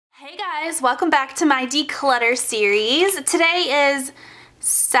guys, welcome back to my declutter series. Today is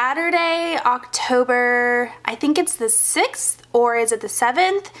Saturday, October, I think it's the 6th or is it the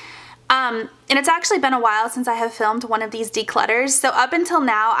 7th? And it's actually been a while since I have filmed one of these declutters. So up until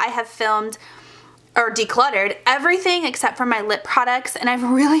now I have filmed or decluttered everything except for my lip products, and I've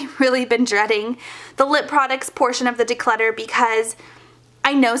really been dreading the lip products portion of the declutter because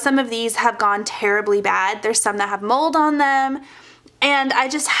I know some of these have gone terribly bad. There's some that have mold on them, and I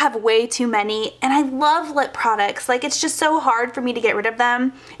just have way too many, and I love lip products. Like, it's just so hard for me to get rid of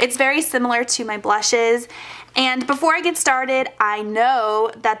them. It's very similar to my blushes. And before I get started, I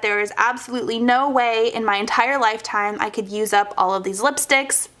know that there is absolutely no way in my entire lifetime I could use up all of these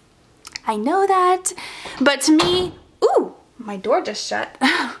lipsticks. I know that, but to me, ooh, my door just shut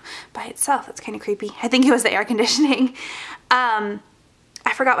by itself. That's kind of creepy. I think it was the air conditioning.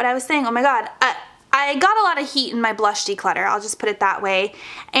 I forgot what I was saying. Oh my god. I got a lot of heat in my blush declutter, I'll just put it that way.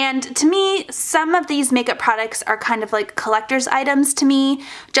 And to me, some of these makeup products are kind of like collector's items to me.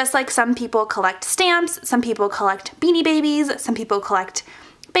 Just like some people collect stamps, some people collect Beanie Babies, some people collect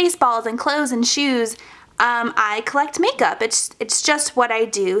baseballs and clothes and shoes. I collect makeup. It's just what I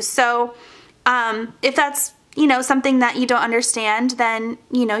do. So if that's, you know, something that you don't understand, then,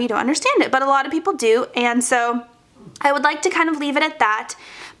 you know, you don't understand it. But a lot of people do, and so I would like to kind of leave it at that.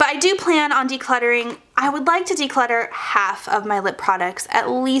 But I do plan on decluttering. I would like to declutter half of my lip products, at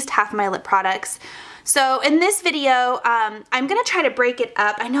least half of my lip products. So in this video, I'm going to try to break it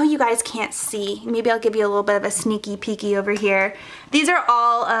up. I know you guys can't see. Maybe I'll give you a little bit of a sneaky peeky over here. These are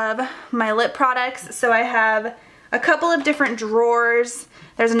all of my lip products. So I have a couple of different drawers.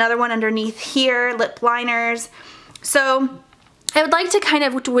 There's another one underneath here, lip liners. So I would like to kind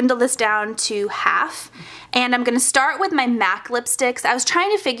of dwindle this down to half. And I'm going to start with my MAC lipsticks. I was trying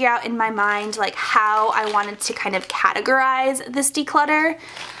to figure out in my mind like how I wanted to kind of categorize this declutter,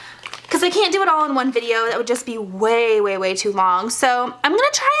 because I can't do it all in one video. That would just be way too long. So I'm going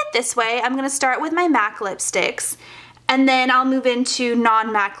to try it this way. I'm going to start with my MAC lipsticks, and then I'll move into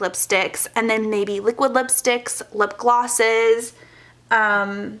non-MAC lipsticks, and then maybe liquid lipsticks, lip glosses,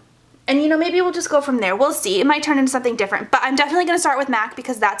 and you know, maybe we'll just go from there. We'll see. It might turn into something different, but I'm definitely going to start with MAC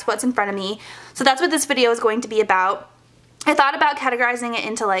because that's what's in front of me. So that's what this video is going to be about. I thought about categorizing it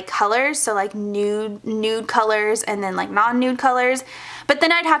into like colors, so like nude colors and then like non-nude colors, but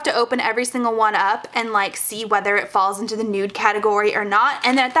then I'd have to open every single one up and like see whether it falls into the nude category or not,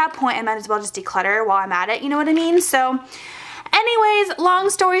 and then at that point I might as well just declutter while I'm at it, you know what I mean? So anyways, long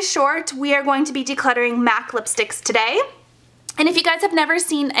story short, we are going to be decluttering MAC lipsticks today. And if you guys have never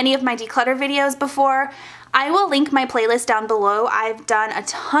seen any of my declutter videos before, I will link my playlist down below. I've done a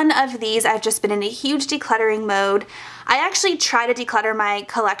ton of these. I've just been in a huge decluttering mode. I actually try to declutter my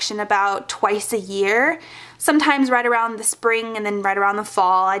collection about twice a year. Sometimes right around the spring and then right around the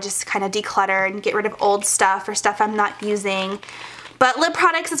fall. I just kind of declutter and get rid of old stuff or stuff I'm not using. But lip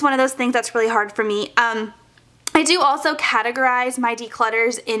products is one of those things that's really hard for me. I do also categorize my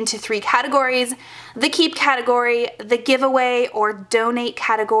declutters into 3 categories: the keep category, the giveaway or donate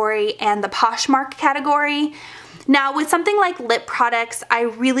category, and the Poshmark category. Now with something like lip products, I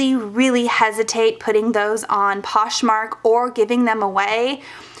really hesitate putting those on Poshmark or giving them away,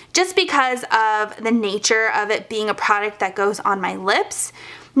 just because of the nature of it being a product that goes on my lips.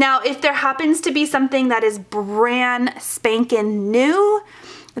 Now if there happens to be something that is brand spanking new,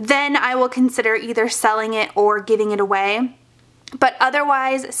 then I will consider either selling it or giving it away. But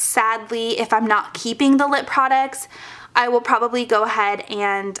otherwise, sadly, if I'm not keeping the lip products, I will probably go ahead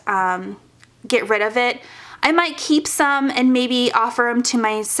and get rid of it. I might keep some and maybe offer them to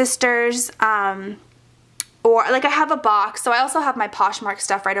my sisters, or like I have a box. So I also have my Poshmark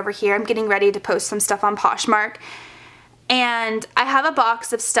stuff right over here. I'm getting ready to post some stuff on Poshmark. And I have a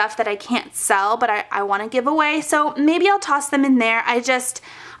box of stuff that I can't sell, but I want to give away. So maybe I'll toss them in there.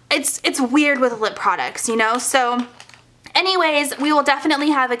 It's weird with lip products, you know? So anyways, we will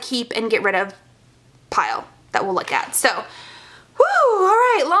definitely have a keep and get rid of pile that we'll look at. So, whoo, all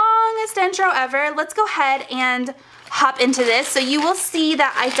right, longest intro ever. Let's go ahead and hop into this. So you will see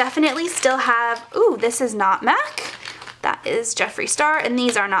that I definitely still have, ooh, this is not MAC. That is Jeffree Star, and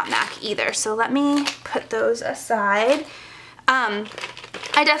these are not MAC either. So let me put those aside.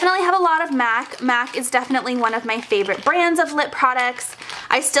 I definitely have a lot of MAC. MAC is definitely one of my favorite brands of lip products.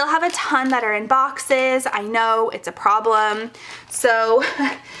 I still have a ton that are in boxes. I know it's a problem. So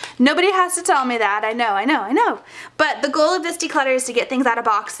nobody has to tell me that. I know. But the goal of this declutter is to get things out of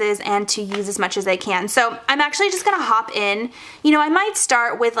boxes and to use as much as I can. So I'm actually just gonna hop in. You know, I might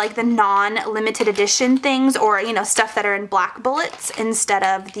start with like the non-limited edition things, or, you know, stuff that are in black bullets instead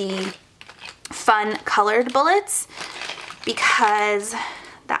of the fun colored bullets, because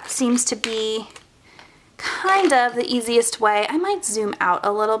that seems to be kind of the easiest way. I might zoom out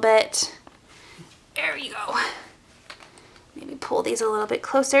a little bit. There you go. Maybe pull these a little bit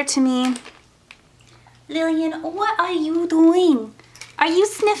closer to me. Lillian, what are you doing? Are you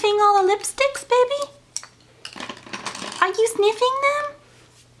sniffing all the lipsticks, baby? Are you sniffing them?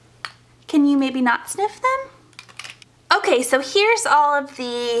 Can you maybe not sniff them? Okay, so here's all of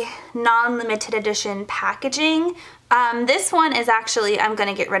the non-limited edition packaging. This one is actually, I'm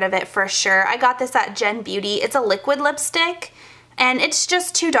gonna get rid of it for sure. I got this at Gen Beauty. It's a liquid lipstick and it's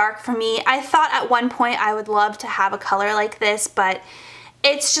just too dark for me. I thought at one point I would love to have a color like this, but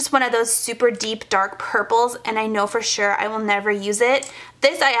it's just one of those super deep dark purples and I know for sure I will never use it.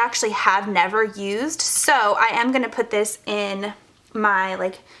 This I actually have never used, so I am gonna put this in my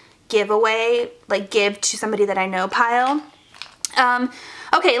like giveaway, like give to somebody that I know pile.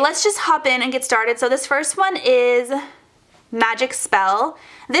 Okay, let's just hop in and get started. So this first one is Magic Spell.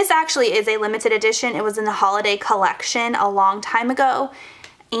 This actually is a limited edition. It was in the holiday collection a long time ago.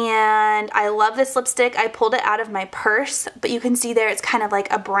 And I love this lipstick. I pulled it out of my purse, but you can see there it's kind of like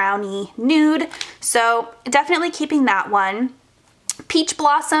a brownie nude. So definitely keeping that one. Peach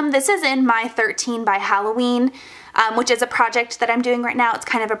Blossom. This is in my 13 by Halloween, which is a project that I'm doing right now. It's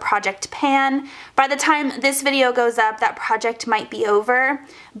kind of a project pan. By the time this video goes up, that project might be over,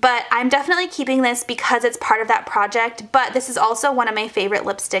 but I'm definitely keeping this because it's part of that project. But this is also one of my favorite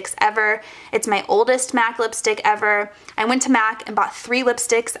lipsticks ever. It's my oldest MAC lipstick ever. I went to MAC and bought 3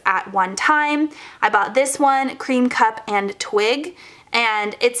 lipsticks at one time. I bought this one, Cream Cup, and Twig,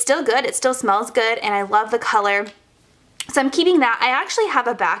 and it's still good. It still smells good, and I love the color. So I'm keeping that. I actually have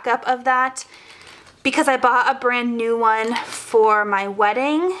a backup of that because I bought a brand new one for my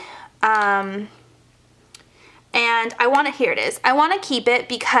wedding. And I want to, here it is. I want to keep it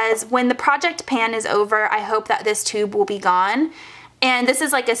because when the project pan is over, I hope that this tube will be gone. And this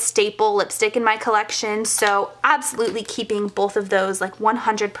is like a staple lipstick in my collection, so absolutely keeping both of those like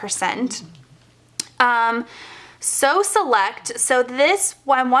 100%. So Select, so this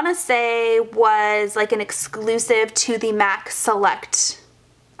I want to say was like an exclusive to the MAC Select,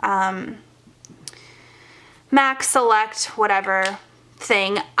 MAC Select whatever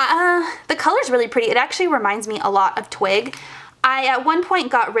thing. The color's really pretty. It actually reminds me a lot of Twig. I at one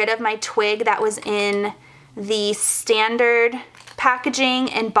point got rid of my Twig that was in the standard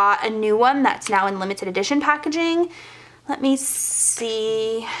packaging and bought a new one that's now in limited edition packaging. Let me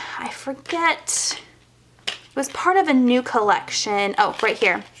see, I forget. It was part of a new collection. Oh, right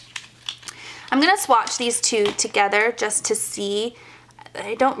here. I'm going to swatch these two together just to see.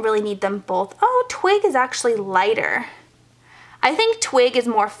 I don't really need them both. Oh, Twig is actually lighter. I think Twig is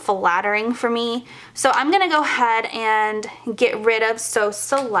more flattering for me. So I'm going to go ahead and get rid of So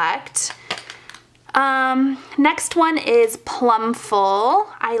Select. Next one is Plumful.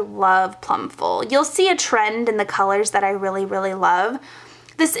 I love Plumful. You'll see a trend in the colors that I really, really love.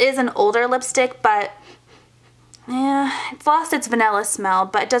 This is an older lipstick, but yeah, it's lost its vanilla smell,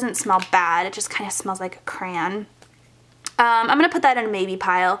 but it doesn't smell bad. It just kind of smells like a crayon. I'm going to put that in a maybe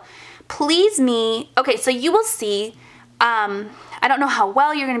pile. Please Me. Okay, so you will see, I don't know how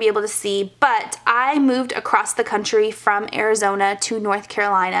well you're going to be able to see, but I moved across the country from Arizona to North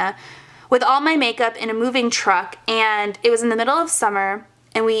Carolina with all my makeup in a moving truck, and it was in the middle of summer,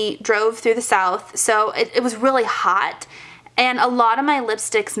 and we drove through the South, so it was really hot, and a lot of my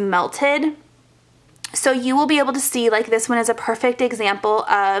lipsticks melted. So you will be able to see, like, this one is a perfect example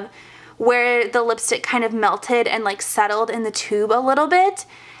of where the lipstick kind of melted and like settled in the tube a little bit.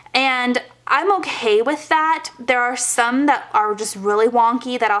 And I'm okay with that. There are some that are just really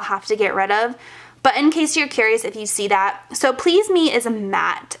wonky that I'll have to get rid of. But in case you're curious if you see that. So Please Me is a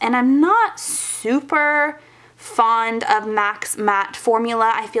matte, and I'm not super fond of MAC's matte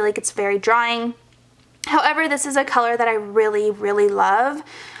formula. I feel like it's very drying. However, this is a color that I really, really love.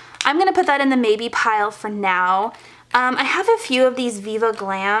 I'm going to put that in the maybe pile for now. I have a few of these Viva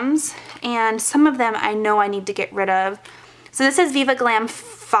Glams, and some of them I know I need to get rid of. So this is Viva Glam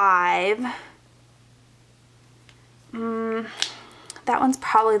 5. That one's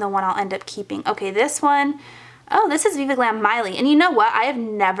probably the one I'll end up keeping. Okay, this one, oh, this is Viva Glam Miley. And you know what? I have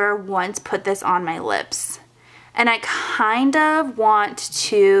never once put this on my lips. And I kind of want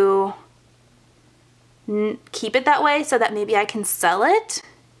to keep it that way so that maybe I can sell it.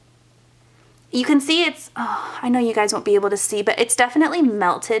 You can see it's, oh, I know you guys won't be able to see, but it's definitely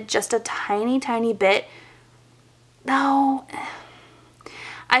melted just a tiny, tiny bit. No,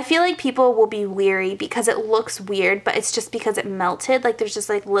 I feel like people will be weary because it looks weird, but it's just because it melted. Like there's just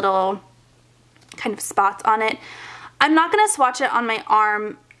like little kind of spots on it. I'm not going to swatch it on my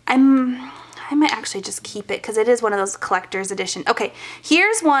arm. I I might actually just keep it because it is one of those collector's edition. Okay,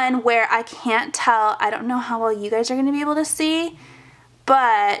 here's one where I can't tell. I don't know how well you guys are going to be able to see,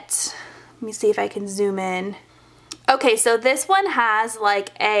 but let me see if I can zoom in. Okay, so this one has like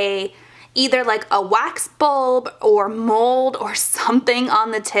either like a wax bulb or mold or something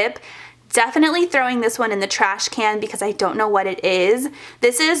on the tip. Definitely throwing this one in the trash can because I don't know what it is.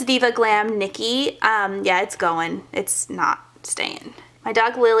 This is Viva Glam Nicki. Yeah, it's going. It's not staying. My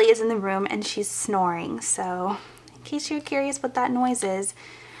dog Lily is in the room and she's snoring, so in case you're curious what that noise is.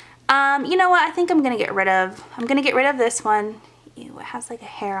 You know what? I think I'm gonna get rid of this one. Ew, it has like a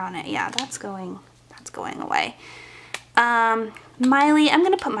hair on it. Yeah, that's going away. Miley, I'm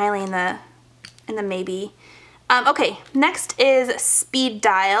gonna put Miley in the maybe. Okay, next is Speed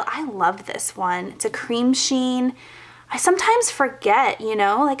Dial. I love this one. It's a cream sheen. I sometimes forget, you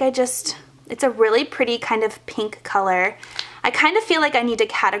know, like it's a really pretty kind of pink color. I kind of feel like I need to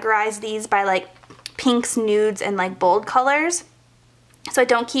categorize these by like pinks, nudes, and like bold colors, so I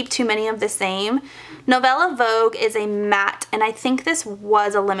don't keep too many of the same. Novella Vogue is a matte, and I think this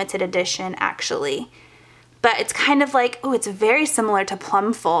was a limited edition actually. But it's kind of like, oh, it's very similar to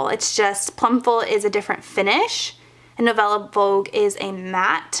Plumful. It's just Plumful is a different finish, and Novella Vogue is a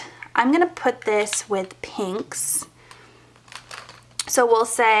matte. I'm gonna put this with pinks. So we'll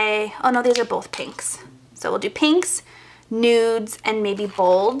say, oh no, these are both pinks. So we'll do pinks, nudes, and maybe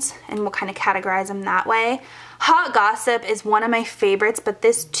bolds, and we'll kind of categorize them that way. Hot Gossip is one of my favorites, but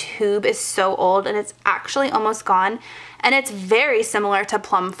this tube is so old and it's actually almost gone. And it's very similar to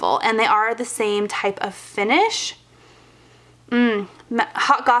Plumful, and they are the same type of finish.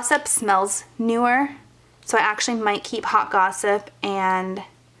 Hot Gossip smells newer, so I actually might keep Hot Gossip and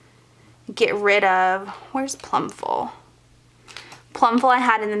get rid of, where's Plumful? Plumful I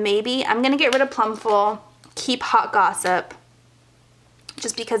had in the maybe. I'm gonna get rid of Plumful, keep Hot Gossip,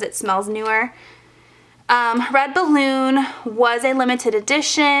 just because it smells newer. Red Balloon was a limited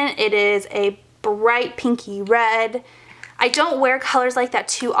edition. It is a bright pinky red. I don't wear colors like that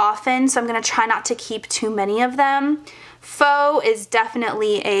too often, so I'm gonna try not to keep too many of them. Faux is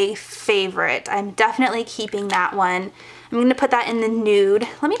definitely a favorite. I'm definitely keeping that one. I'm gonna put that in the nude.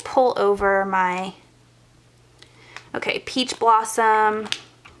 Let me pull over my, okay, Peach Blossom,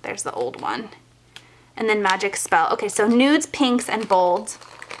 there's the old one. And then Magic Spell. Okay, so nudes, pinks, and bolds.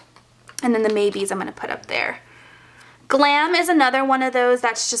 And then the maybes I'm gonna put up there. Glam is another one of those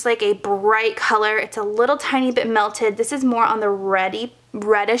that's just like a bright color. It's a little tiny bit melted. This is more on the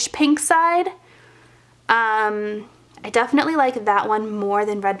reddish pink side. I definitely like that one more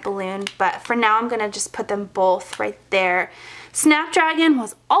than Red Balloon, but for now I'm gonna just put them both right there. Snapdragon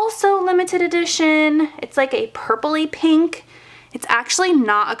was also limited edition. It's like a purpley pink. It's actually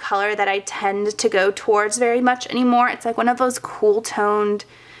not a color that I tend to go towards very much anymore. It's like one of those cool toned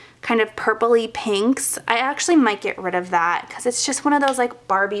kind of purpley pinks. I actually might get rid of that because it's just one of those like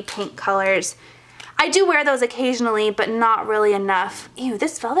Barbie pink colors. I do wear those occasionally, but not really enough. Ew,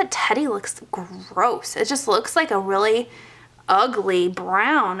 this Velvet Teddy looks gross. It just looks like a really ugly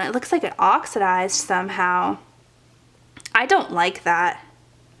brown. It looks like it oxidized somehow. I don't like that.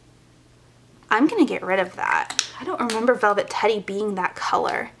 I'm gonna get rid of that. I don't remember Velvet Teddy being that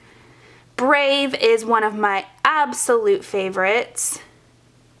color. Brave is one of my absolute favorites.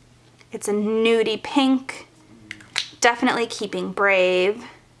 It's a nudie pink. Definitely keeping Brave.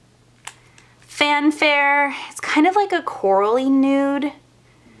 FanFare, it's kind of like a corally nude.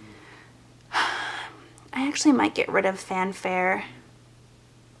 I actually might get rid of FanFare.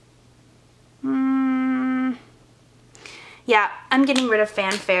 Yeah, I'm getting rid of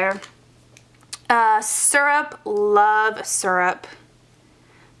FanFare. Syrup, love Syrup.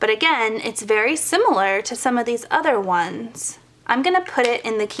 But again, it's very similar to some of these other ones. I'm gonna put it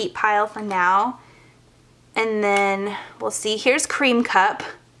in the keep pile for now. And then we'll see. Here's Cream Cup,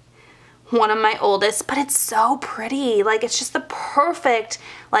 one of my oldest, but it's so pretty. Like, it's just the perfect,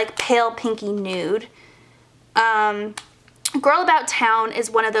 like, pale pinky nude. Girl About Town is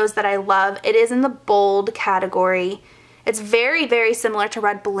one of those that I love. It is in the bold category. It's very, very similar to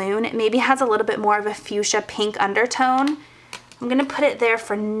Red Balloon. It maybe has a little bit more of a fuchsia pink undertone. I'm gonna put it there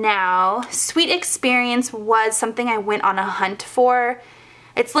for now. Sweet Experience was something I went on a hunt for.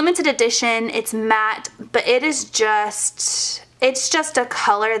 It's limited edition, it's matte, but it is just, it's just a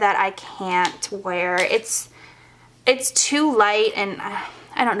color that I can't wear. It's too light, and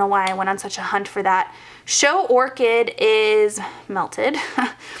I don't know why I went on such a hunt for that. Show Orchid is melted,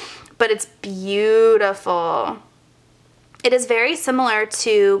 but it's beautiful. It is very similar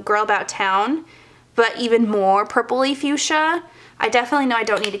to Girl About Town, but even more purpley fuchsia. I definitely know I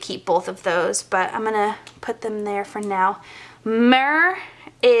don't need to keep both of those, but I'm gonna put them there for now. Mehr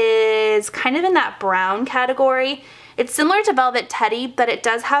is kind of in that brown category. It's similar to Velvet Teddy, but it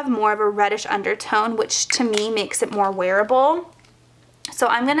does have more of a reddish undertone, which to me makes it more wearable. So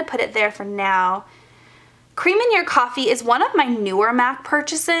I'm going to put it there for now. Cream in Your Coffee is one of my newer MAC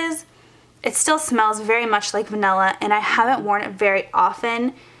purchases. It still smells very much like vanilla, and I haven't worn it very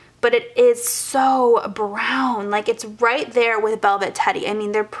often, but it is so brown. Like, it's right there with Velvet Teddy. I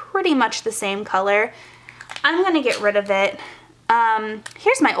mean, they're pretty much the same color. I'm going to get rid of it.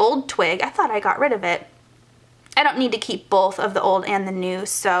 Here's my old Twig. I thought I got rid of it. I don't need to keep both of the old and the new,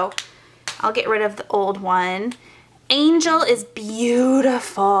 so I'll get rid of the old one. Angel is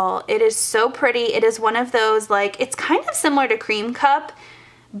beautiful. It is so pretty. It is one of those, like, it's kind of similar to Cream Cup,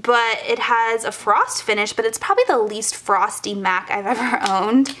 but it has a frost finish, but it's probably the least frosty MAC I've ever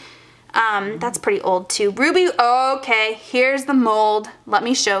owned. That's pretty old too. Ruby, okay, here's the mold. Let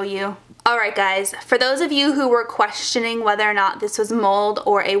me show you. Alright guys, for those of you who were questioning whether or not this was mold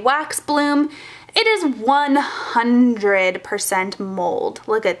or a wax bloom, it is 100% mold.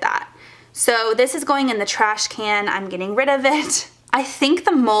 Look at that. So this is going in the trash can. I'm getting rid of it. I think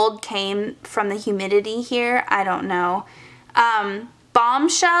the mold came from the humidity here. I don't know.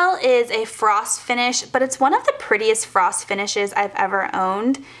 Bombshell is a frost finish, but it's one of the prettiest frost finishes I've ever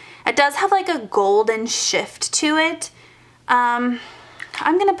owned. It does have like a golden shift to it. I'm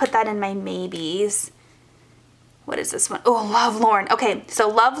gonna put that in my maybes. What is this one? Oh, LoveLorn. Okay,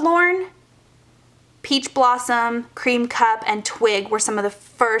 so LoveLorn, Peach Blossom, Cream Cup, and Twig were some of the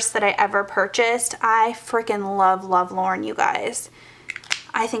first that I ever purchased. I freaking love LoveLorn, you guys.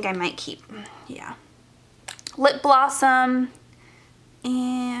 I think I might keep, yeah. LipBlossom,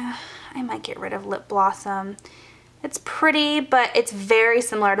 yeah, I might get rid of LipBlossom. It's pretty, but it's very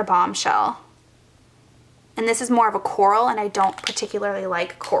similar to Bombshell. And this is more of a coral, and I don't particularly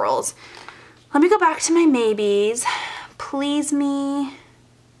like corals. Let me go back to my maybes. Please Me.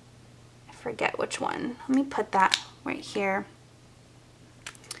 I forget which one. Let me put that right here.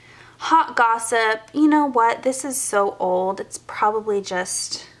 Hot Gossip. You know what? This is so old. It's probably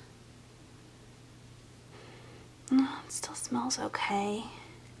just... Oh, it still smells okay.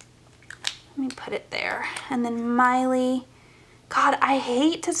 Let me put it there. And then Miley. God, I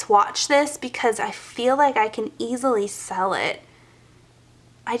hate to swatch this because I feel like I can easily sell it.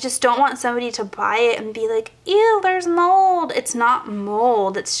 I just don't want somebody to buy it and be like, ew, there's mold. It's not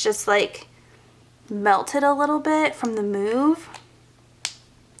mold. It's just like melted a little bit from the move.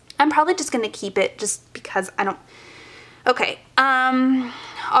 I'm probably just going to keep it just because I don't... Okay.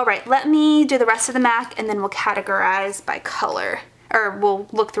 All right. Let me do the rest of the MAC and then we'll categorize by color. Or we'll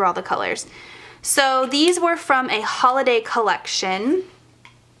look through all the colors. So these were from a holiday collection.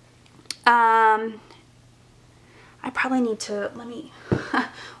 I probably need to, let me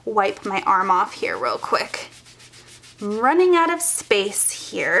wipe my arm off here real quick. I'm running out of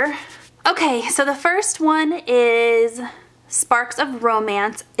space here. Okay, so the first one is Sparks of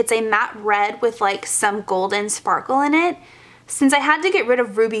Romance. It's a matte red with like some golden sparkle in it. Since I had to get rid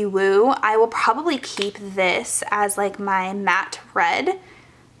of Ruby Woo, I will probably keep this as like my matte red.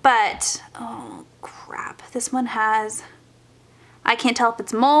 But, oh crap, this one has, I can't tell if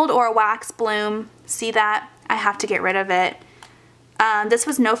it's mold or a wax bloom. See that? I have to get rid of it. This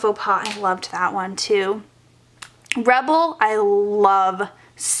was No Faux Pas. I loved that one too. Rebel, I love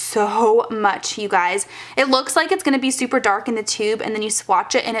so much, you guys. It looks like it's going to be super dark in the tube and then you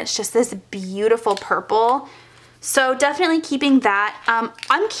swatch it and it's just this beautiful purple. So definitely keeping that.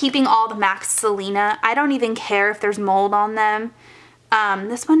 I'm keeping all the MAC Selena. I don't even care if there's mold on them.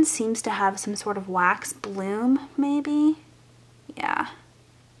 This one seems to have some sort of wax bloom, maybe. Yeah.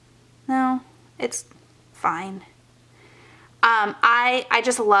 No, it's fine. I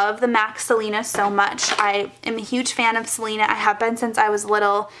just love the MAC Selena so much. I am a huge fan of Selena. I have been since I was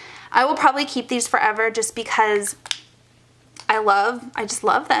little. I will probably keep these forever just because I just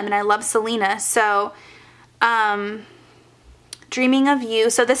love them and I love Selena. So, Dreaming of You.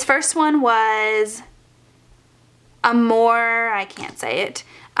 So this first one was Amour, I can't say it.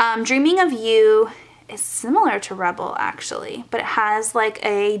 Dreaming of You is similar to Rebel actually, but it has like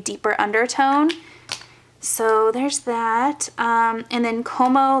a deeper undertone. So there's that. And then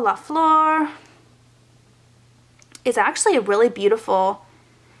Como La Flor is actually a really beautiful,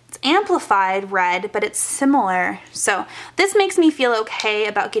 it's amplified red, but it's similar. So this makes me feel okay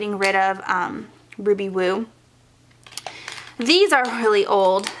about getting rid of Ruby Woo. These are really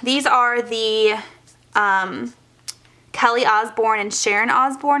old. These are the Kelly Osborn and Sharon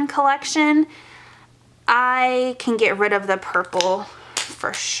Osborn collection. I can get rid of the purple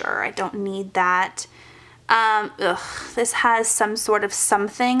for sure. I don't need that. This has some sort of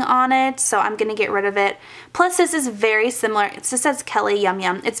something on it, so I'm gonna get rid of it. Plus this is very similar, it just says Kelly Yum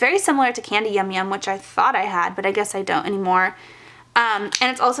Yum. It's very similar to Candy Yum Yum, which I thought I had, but I guess I don't anymore. And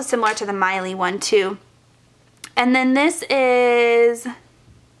it's also similar to the Miley one too. And then this is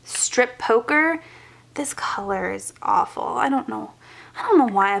Strip Poker. This color is awful. I don't know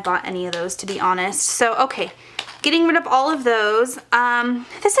why I bought any of those, to be honest. So, okay, getting rid of all of those.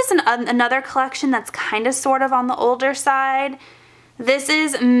 This is another collection that's kind of sort of on the older side. This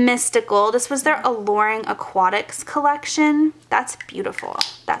is Mystical. This was their Alluring Aquatics collection. That's beautiful.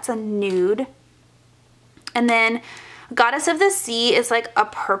 That's a nude. And then Goddess of the Sea is like a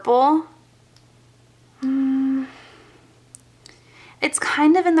purple. It's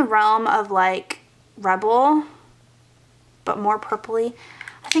kind of in the realm of like Rebel, but more purpley.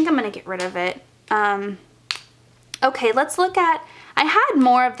 I think I'm gonna get rid of it. Okay, let's look at, I had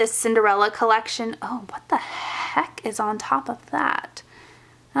more of this Cinderella collection. Oh, what the heck is on top of that?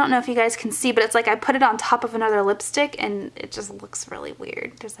 I don't know if you guys can see, but it's like I put it on top of another lipstick and it just looks really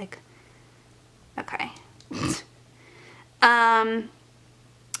weird. There's like, okay.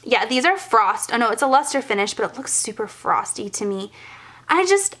 Yeah, these are Frost. Oh no, it's a luster finish, but it looks super frosty to me.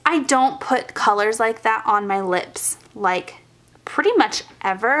 I don't put colors like that on my lips, like pretty much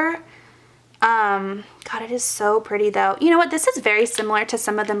ever. God, it is so pretty though. You know what? This is very similar to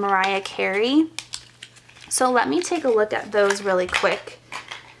some of the Mariah Carey. So let me take a look at those really quick.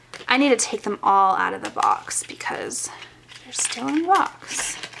 I need to take them all out of the box because they're still in the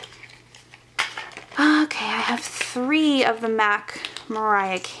box. Okay, I have 3 of the MAC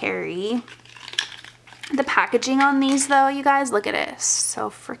Mariah Carey. The packaging on these though, you guys, look at it. It's so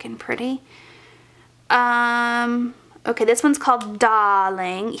freaking pretty. Okay, this one's called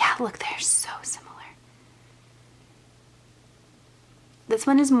Darling. Yeah, look, they're so similar. This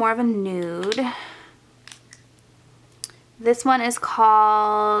one is more of a nude. This one is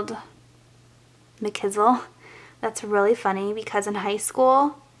called Mckizzle. That's really funny because in high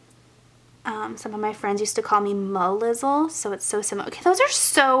school, some of my friends used to call me Mulizzle, so it's so similar. Okay, those are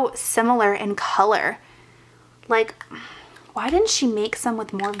so similar in color. Like, why didn't she make some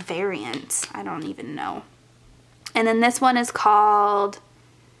with more variants? I don't even know. And then this one is called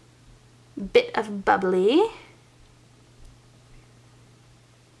Bit of Bubbly.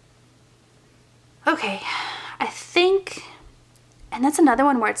 Okay, I think, and that's another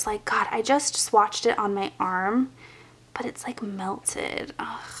one where it's like, God, I just swatched it on my arm, but it's like melted.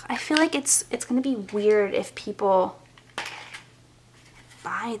 Ugh, I feel like it's gonna be weird if people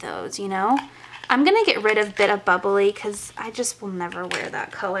buy those, you know? I'm gonna get rid of Bit of Bubbly because I just will never wear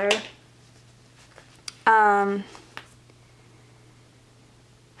that color.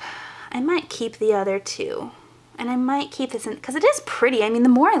 I might keep the other 2, and I might keep this in because it is pretty. I mean, the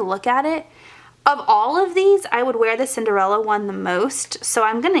more I look at it, of all of these, I would wear the Cinderella one the most, so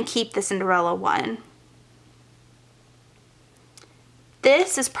I'm gonna keep the Cinderella one.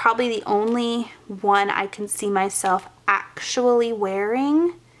 This is probably the only one I can see myself actually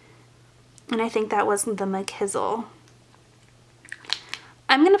wearing, and I think that was the Mckizzle.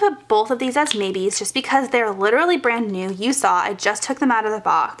 I'm gonna put both of these as maybes just because they're literally brand new. You saw, I just took them out of the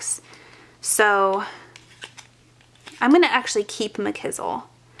box. So I'm gonna actually keep Mckizzle.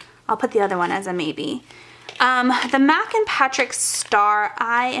 I'll put the other one as a maybe. The MAC and Patrick Star,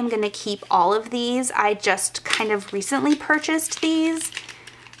 I am gonna keep all of these. I just kind of recently purchased these,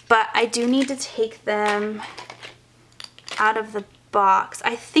 but I do need to take them out of the box.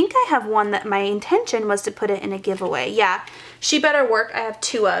 I think I have one that my intention was to put it in a giveaway. Yeah, She Better Work I have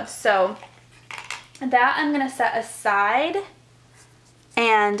 2 of, so that I'm gonna set aside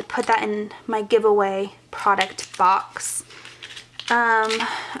and put that in my giveaway product box.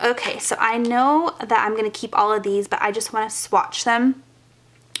 Okay, so I know that I'm gonna keep all of these, but I just wanna swatch them.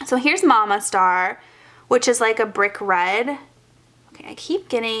 So here's Mama Star, which is like a brick red. Okay, I keep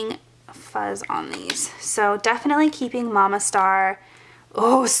getting fuzz on these. So definitely keeping Mama Star.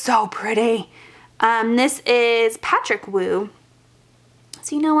 Oh, so pretty. This is Patrick Woo.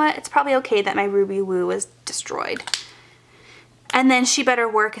 So you know what? It's probably okay that my Ruby Woo was destroyed. And then She Better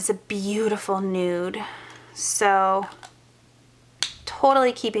Work is a beautiful nude. So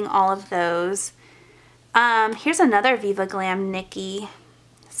totally keeping all of those. Here's another Viva Glam Nicki.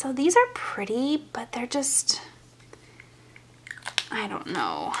 So these are pretty, but they're just, I don't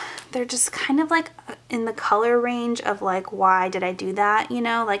know. They're just kind of like in the color range of like, why did I do that? You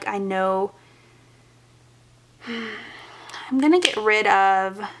know, like I know. I'm gonna get rid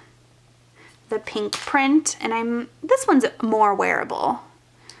of the pink print, and this one's more wearable.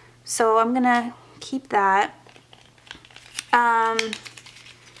 So I'm gonna keep that.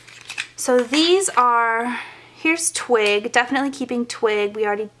 So these are, here's Twig, definitely keeping Twig. We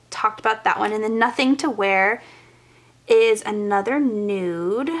already talked about that one. And then Nothing to Wear is another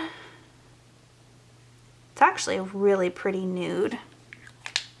nude. It's actually a really pretty nude.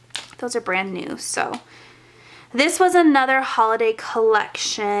 Those are brand new, so. This was another holiday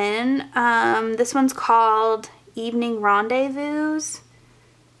collection. This one's called Evening Rendezvous.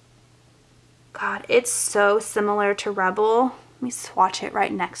 God, it's so similar to Rebel. Let me swatch it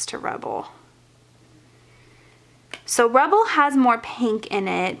right next to Rebel. So Rebel has more pink in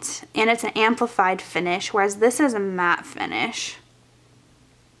it, and it's an amplified finish, whereas this is a matte finish.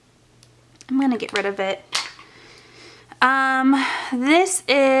 I'm gonna get rid of it. This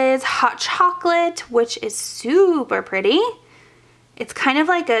is Hot Chocolate, which is super pretty. It's kind of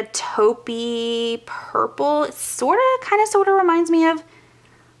like a taupey purple. It sort of reminds me of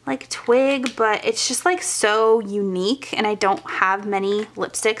like Twig, but it's just like so unique, and I don't have many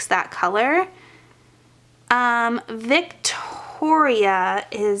lipsticks that color. Victoria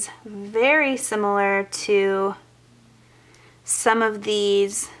is very similar to some of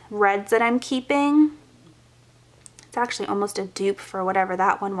these reds that I'm keeping. It's actually almost a dupe for whatever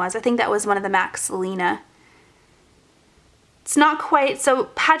that one was. I think that was one of the MAC Selena. It's not quite, so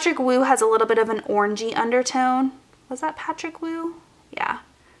Patrick Wu has a little bit of an orangey undertone. Was that Patrick Wu? Yeah.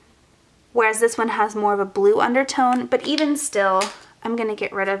 Whereas this one has more of a blue undertone, but even still, I'm gonna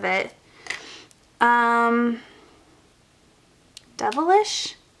get rid of it.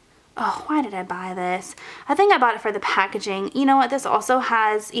 Devilish? Oh, why did I buy this? I think I bought it for the packaging. You know what? This also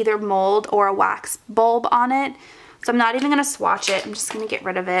has either mold or a wax bulb on it. So I'm not even going to swatch it. I'm just going to get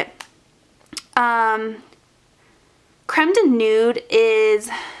rid of it. Creme de Nude is,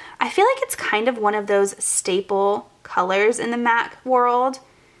 I feel like it's kind of one of those staple colors in the MAC world.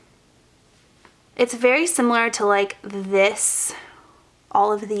 It's very similar to like this,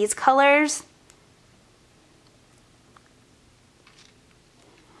 all of these colors.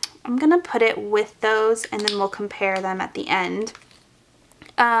 I'm going to put it with those and then we'll compare them at the end.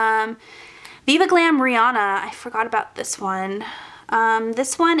 Viva Glam Rihanna, I forgot about this one.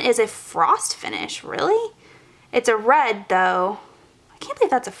 This one is a frost finish, really? It's a red though. I can't believe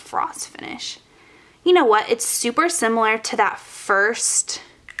that's a frost finish. You know what? It's super similar to that first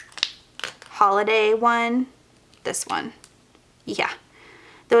holiday one. This one. Yeah.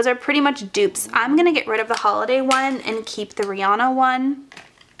 Those are pretty much dupes. I'm going to get rid of the holiday one and keep the Rihanna one.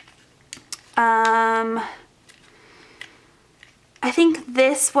 I think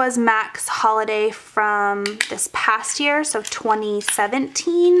this was MAC's holiday from this past year, so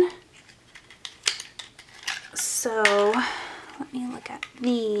 2017. So let me look at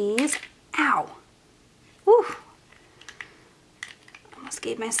these. Ow. Woo. Almost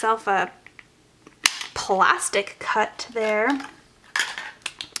gave myself a plastic cut there.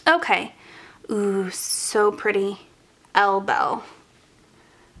 Okay. Ooh, so pretty. Elbow.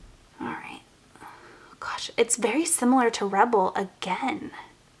 All right. Gosh, it's very similar to Rebel again.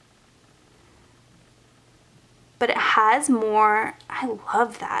 But it has more, I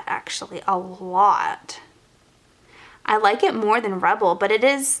love that actually a lot. I like it more than Rebel, but it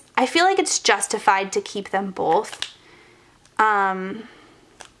is, I feel like it's justified to keep them both. Ew,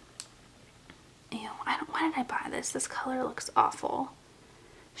 why did I buy this? This color looks awful.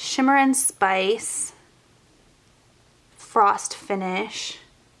 Shimmer and Spice. Frost finish.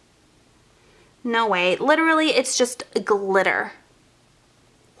 No way. Literally, it's just glitter.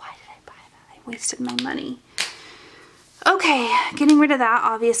 Why did I buy that? I wasted my money. Okay, getting rid of that,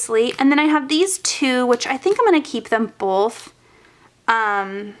 obviously. And then I have these two, which I think I'm going to keep them both.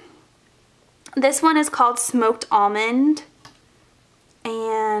 This one is called Smoked Almond.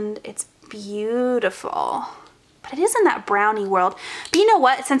 And it's beautiful. But it is in that brownie world. But you know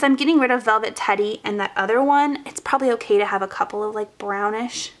what? Since I'm getting rid of Velvet Teddy and that other one, it's probably okay to have a couple of like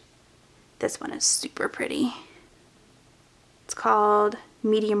brownish. This one is super pretty. It's called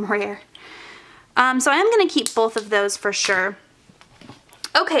Medium Rare. So I am going to keep both of those for sure.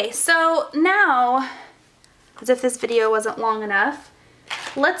 Okay, so now, as if this video wasn't long enough,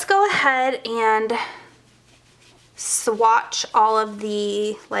 let's go ahead and swatch all of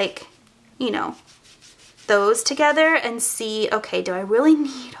the, like, you know, those together and see, okay, do I really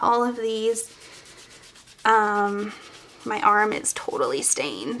need all of these? My arm is totally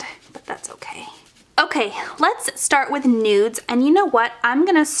stained, but that's okay. Okay, let's start with nudes, and you know what? I'm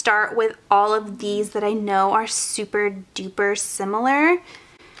gonna start with all of these that I know are super duper similar. I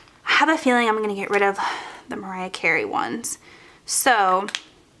have a feeling I'm gonna get rid of the Mariah Carey ones. So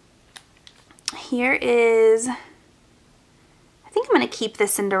here is, I think I'm gonna keep the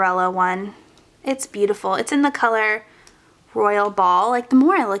Cinderella one. It's beautiful. It's in the color Royal Ball. Like the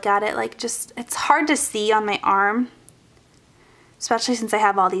more I look at it, like just, it's hard to see on my arm, especially since I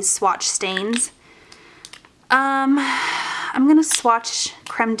have all these swatch stains. I'm gonna swatch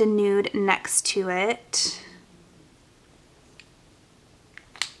Creme de Nude next to it.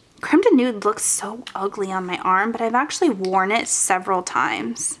 Creme de Nude looks so ugly on my arm, but I've actually worn it several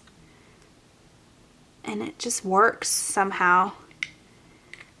times. And it just works somehow.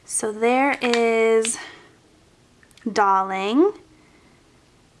 So there is Darling.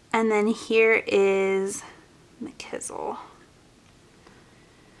 And then here is Mckizzle.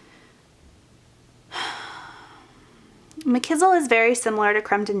 Mckizzle is very similar to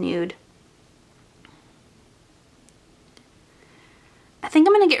Creme de Nude. I think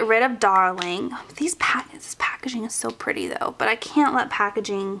I'm going to get rid of Darling. This packaging is so pretty though, but I can't let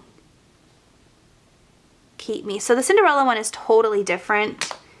packaging keep me. So the Cinderella one is totally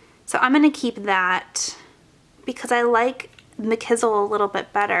different. So I'm going to keep that because I like Mckizzle a little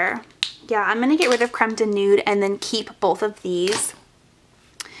bit better. Yeah, I'm going to get rid of Creme de Nude and then keep both of these.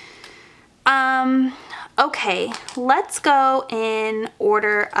 Okay, let's go in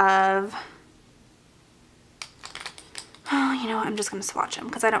order of, oh, you know what, I'm just going to swatch them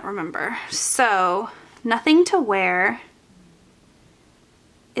because I don't remember. So, Nothing to Wear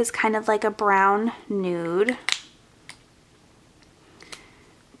is kind of like a brown nude.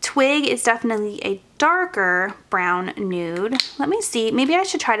 Twig is definitely a darker brown nude. Let me see, maybe I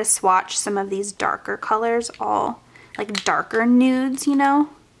should try to swatch some of these darker colors, all like darker nudes, you know?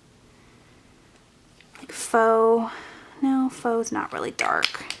 Like Faux, no, Faux is not really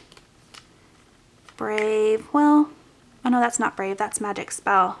dark. Brave, well, oh no, that's not Brave, that's Magic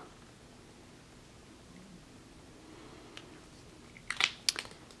Spell.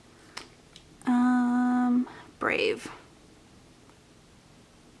 Brave.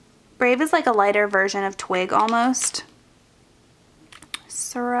 Brave is like a lighter version of Twig almost.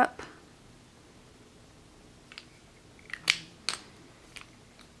 Syrup.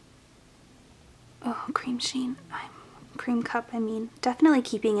 Oh, Cream Sheen. Cream Cup, I mean. Definitely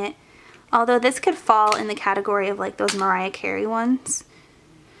keeping it. Although this could fall in the category of like those Mariah Carey ones.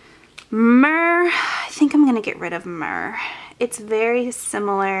 Mehr. I think I'm going to get rid of Mehr. It's very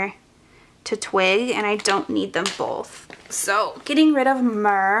similar to Twig and I don't need them both. So getting rid of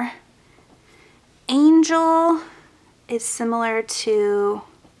Mehr. Angel is similar to,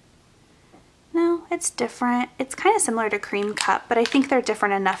 no, it's different. It's kind of similar to Cream Cup, but I think they're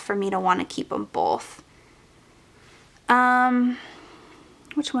different enough for me to want to keep them both.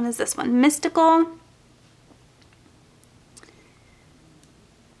 Which one is this one? Mystical.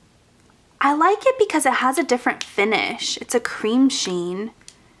 I like it because it has a different finish. It's a cream sheen.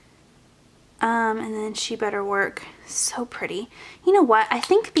 And then She Better Work. So pretty. You know what? I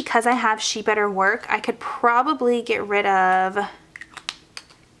think because I have She Better Work, I could probably get rid of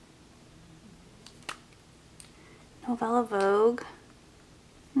Novella Vogue.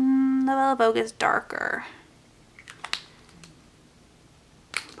 Novella Vogue is darker.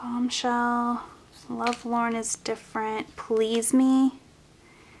 Bombshell. LoveLorn is different. Please Me.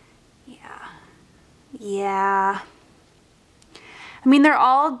 Yeah. Yeah. I mean, they're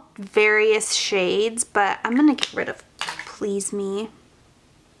all various shades, but I'm going to get rid of Please Me.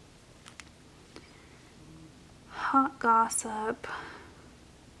 Hot Gossip.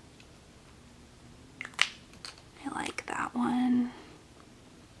 I like that one.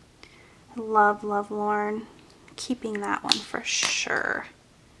 I love LoveLorn. Keeping that one for sure.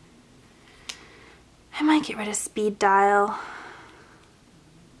 I might get rid of Speed Dial.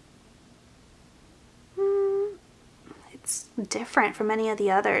 It's different from any of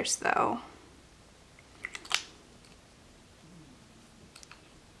the others though.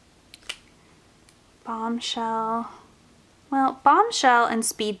 Bombshell. Well, Bombshell and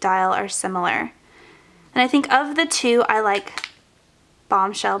Speed Dial are similar. And I think of the two, I like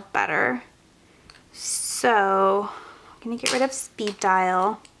Bombshell better. So I'm gonna get rid of Speed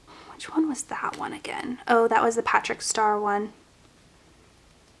Dial. Which one was that one again? Oh, that was the Patrick Star one.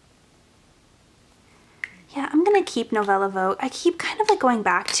 Yeah, I'm gonna keep Novella Vogue. I keep kind of like going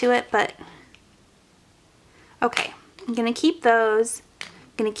back to it, but okay. I'm gonna keep those. I'm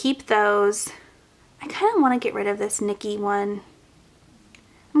gonna keep those. I kind of want to get rid of this Nicki one.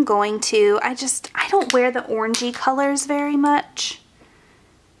 I'm going to. I don't wear the orangey colors very much.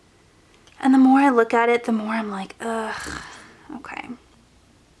 And the more I look at it, the more I'm like, ugh. Okay.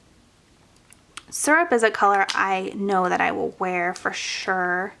 Syrup is a color I know that I will wear for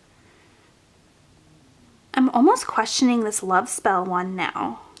sure. I'm almost questioning this Love Spell one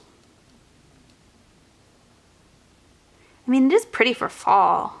now. I mean, it is pretty for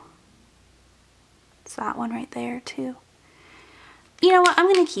fall. It's that one right there too. you know what?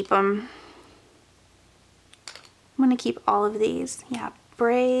 I'm going to keep them. I'm going to keep all of these. Yeah,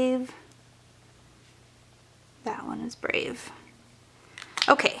 Brave. That one is Brave.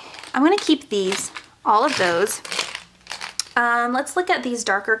 Okay, I'm going to keep these, all of those. Let's look at these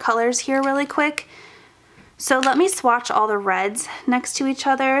darker colors here really quick. So let me swatch all the reds next to each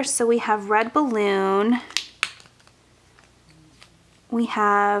other. So we have Red Balloon. We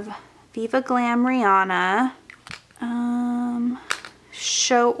have Viva Glam Rihanna.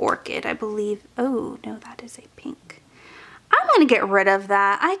 Show Orchid, I believe. Oh, no, that is a pink. I'm going to get rid of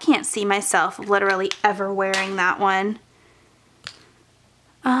that. I can't see myself literally ever wearing that one.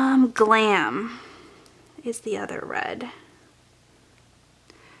 Glam is the other red.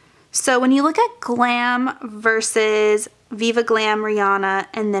 So when you look at Glam versus Viva Glam Rihanna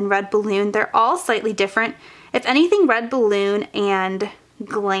and then Red Balloon, they're all slightly different. If anything, Red Balloon and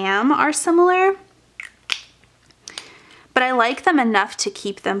Glam are similar. But I like them enough to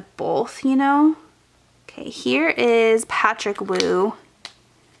keep them both, you know? Okay, here is Patrick Wu.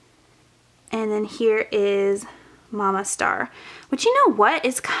 And then here is Mama Star. Which, you know what,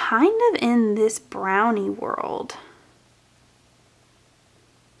 is kind of in this brownie world.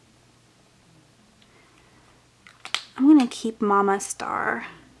 I'm going to keep Mama Star.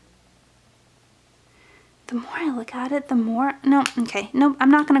 The more I look at it, the more... No, okay. No,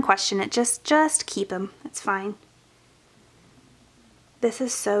 I'm not going to question it. Just keep them. It's fine. This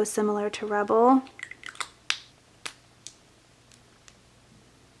is so similar to Rebel.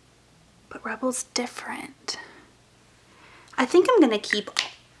 But Rebel's different. I think I'm going to keep...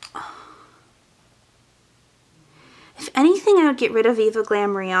 If anything, I would get rid of Viva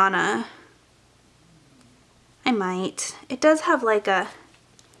Glam Rihanna. I might. It does have like a...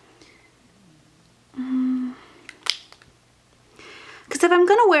 Because if I'm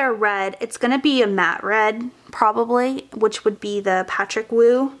going to wear red, it's going to be a matte red, probably, which would be the Patrick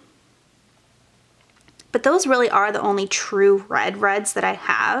Wu. But those really are the only true reds that I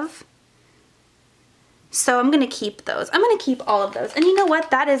have. So I'm going to keep those. I'm going to keep all of those. And you know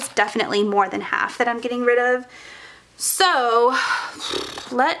what? That is definitely more than half that I'm getting rid of. So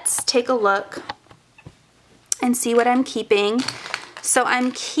let's take a look and see what I'm keeping. So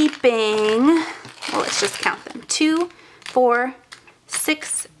I'm keeping, well, let's just count them. 2, 4,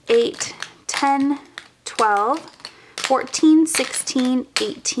 6, 8, 10, 12, 14, 16,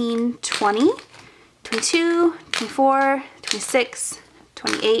 18, 20, 22, 24, 26,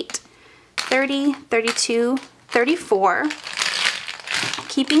 28, 30, 32, 34.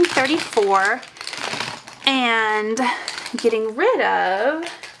 Keeping 34 and getting rid of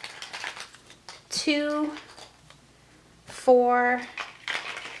 2, 4,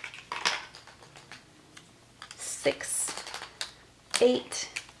 6, 8,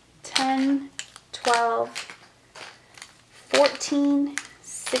 10, 12, 14,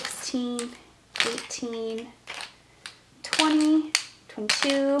 16, 18, 20,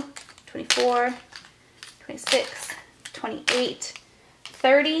 22, 24, 26, 28,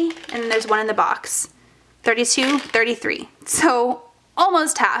 30, and then there's one in the box. 32, 33. So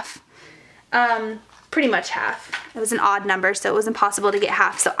almost half. Pretty much half. It was an odd number, so it was impossible to get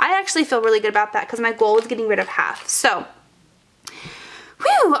half. So I actually feel really good about that because my goal was getting rid of half. So,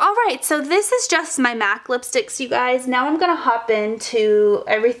 whew, all right. So this is just my MAC lipsticks, you guys. Now I'm going to hop into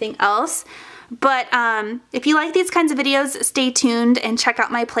everything else. But if you like these kinds of videos, stay tuned and check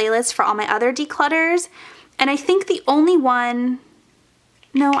out my playlist for all my other declutters. And I think the only one...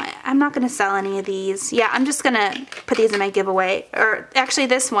 No, I'm not going to sell any of these. Yeah, I'm just going to put these in my giveaway. Or actually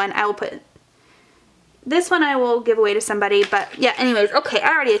this one I will put... This one I will give away to somebody. But yeah, anyways, okay, I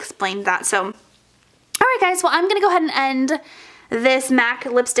already explained that. So, alright guys, well I'm going to go ahead and end this MAC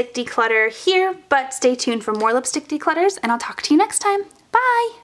lipstick declutter here. But stay tuned for more lipstick declutters and I'll talk to you next time. Bye!